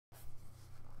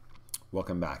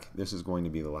Welcome back. This is going to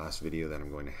be the last video that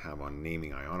I'm going to have on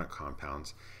naming ionic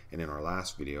compounds. And in our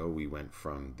last video, we went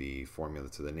from the formula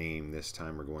to the name. This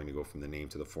time we're going to go from the name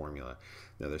to the formula.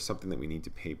 Now there's something that we need to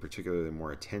pay particularly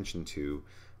more attention to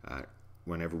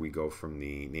whenever we go from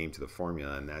the name to the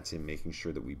formula, and that's in making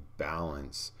sure that we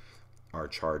balance our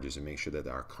charges and make sure that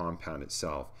our compound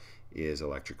itself is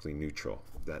electrically neutral,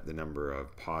 that the number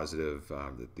of positive,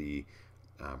 that the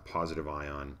positive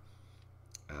ion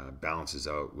balances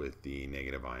out with the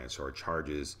negative ion, so our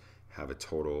charges have a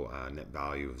total net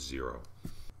value of 0.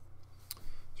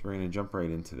 So we're going to jump right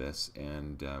into this,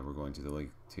 and we're going to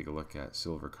take a look at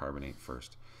silver carbonate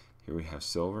first. Here we have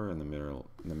silver in the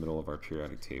middle of our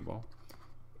periodic table,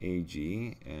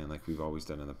 Ag, and like we've always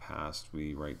done in the past,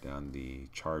 we write down the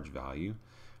charge value,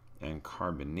 and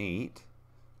carbonate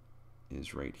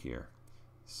is right here,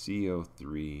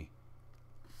 CO3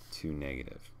 2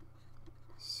 negative.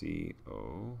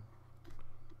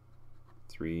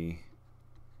 CO3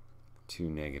 2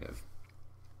 negative.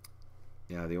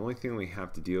 Now the only thing we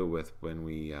have to deal with when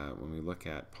we look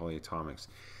at polyatomics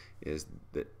is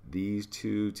that these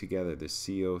two together, the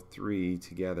CO3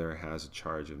 together, has a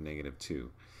charge of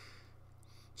 -2.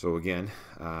 So again,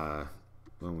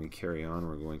 when we carry on,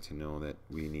 we're going to know that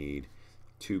we need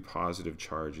 2 positive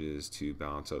charges to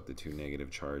balance out the 2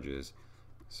 negative charges.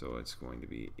 So it's going to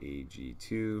be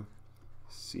Ag2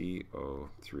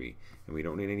 CO3, and we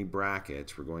don't need any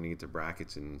brackets. We're going to get to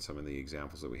brackets in some of the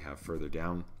examples that we have further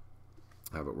down,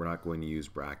 but we're not going to use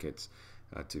brackets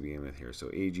to begin with here. So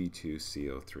Ag2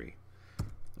 CO3.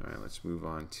 All right, let's move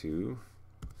on to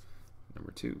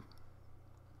number 2.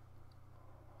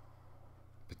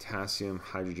 Potassium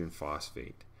hydrogen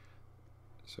phosphate.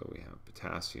 So we have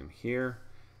potassium here.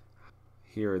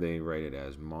 Here they write it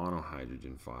as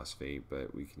monohydrogen phosphate,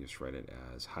 but we can just write it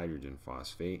as hydrogen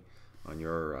phosphate. On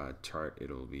your chart,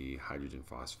 it'll be hydrogen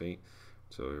phosphate.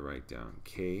 So we write down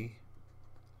K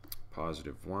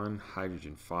 +1.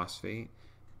 Hydrogen phosphate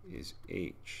is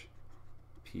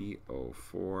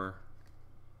HPO4,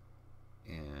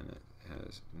 and it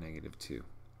has -2.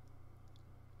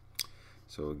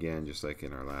 So again, just like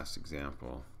in our last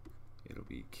example, it'll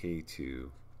be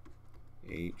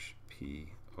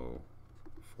K2HPO4.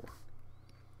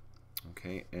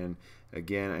 Okay, and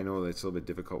again, I know that it's a little bit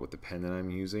difficult with the pen that I'm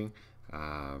using,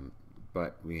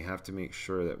 but we have to make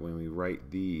sure that when we write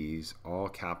these, all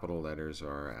capital letters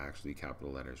are actually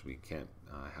capital letters. We can't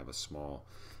have a small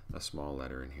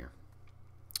letter in here.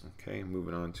 Okay,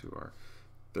 moving on to our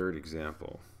third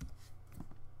example.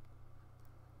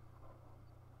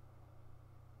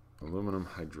 Aluminum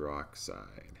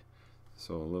hydroxide.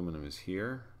 So aluminum is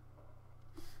here,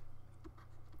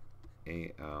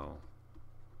 Al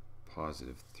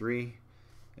 +3,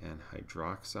 and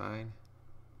hydroxide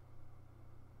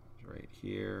is right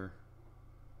here,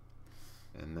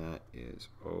 and that is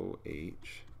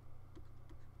OH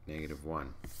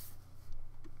 -1.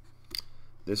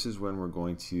 This is when we're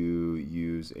going to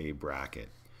use a bracket,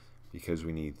 because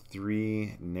we need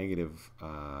 3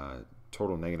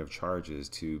 total negative charges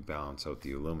to balance out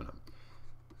the aluminum.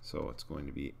 So it's going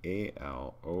to be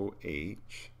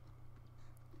AlOH,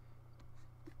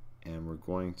 and we're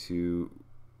going to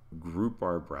group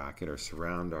our bracket, or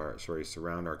surround our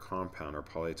compound, our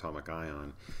polyatomic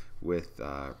ion, with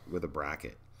a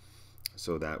bracket,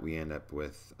 so that we end up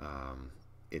with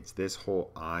it's this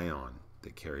whole ion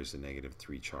that carries the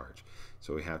 -3 charge.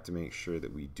 So we have to make sure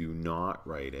that we do not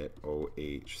write it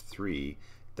OH3.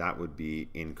 That would be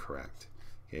incorrect.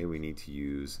 Okay, we need to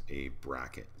use a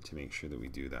bracket to make sure that we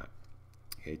do that.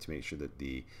 Okay, to make sure that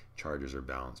the charges are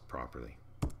balanced properly.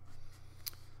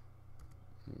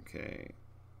 Okay,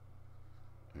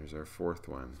 there's our fourth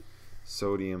one.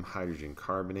 Sodium hydrogen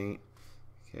carbonate.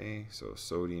 Okay, so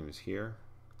sodium is here.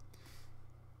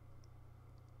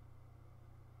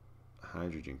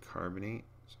 Hydrogen carbonate,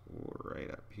 so we're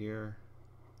right up here.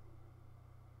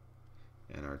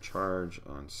 And our charge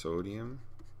on sodium,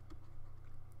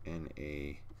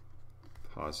 Na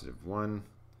 +1,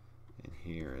 and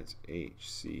here it's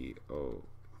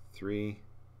HCO3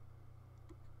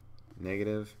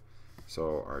 negative.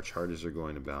 So our charges are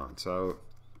going to balance out.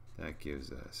 That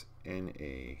gives us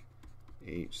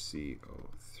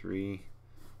NaHCO3,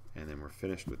 and then we're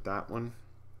finished with that one.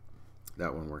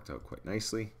 That one worked out quite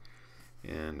nicely.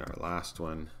 And our last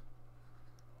one,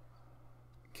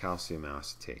 calcium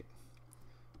acetate.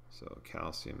 So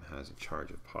calcium has a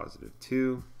charge of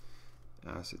 +2.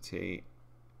 Acetate,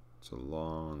 it's a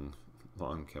long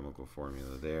chemical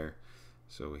formula there.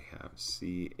 So we have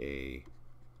Ca2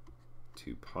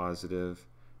 positive,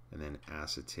 and then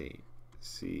acetate,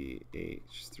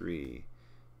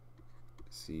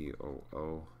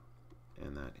 CH3COO,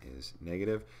 and that is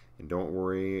negative. And don't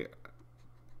worry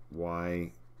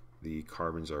why the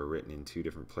carbons are written in two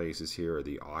different places here, or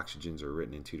the oxygens are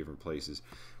written in two different places.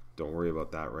 Don't worry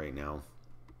about that right now.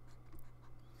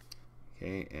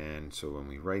 Okay, and so when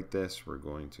we write this, we're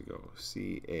going to go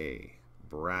Ca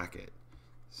bracket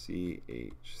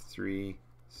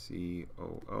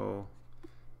CH3COO,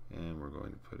 and we're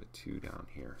going to put a 2 down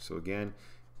here. So again,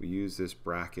 we use this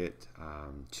bracket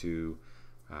to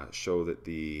show that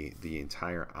the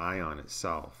entire ion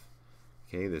itself,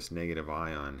 okay, this negative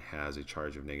ion has a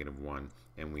charge of -1,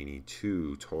 and we need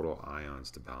 2 total ions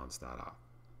to balance that out.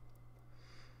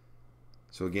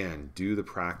 So again, do the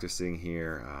practicing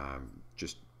here.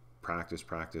 Just practice,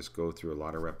 go through a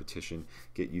lot of repetition,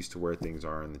 get used to where things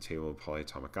are in the table of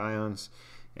polyatomic ions.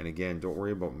 And again, don't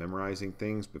worry about memorizing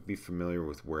things, but be familiar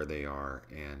with where they are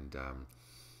and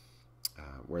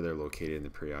where they're located in the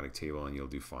periodic table, and you'll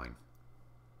do fine.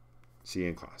 See you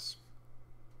in class.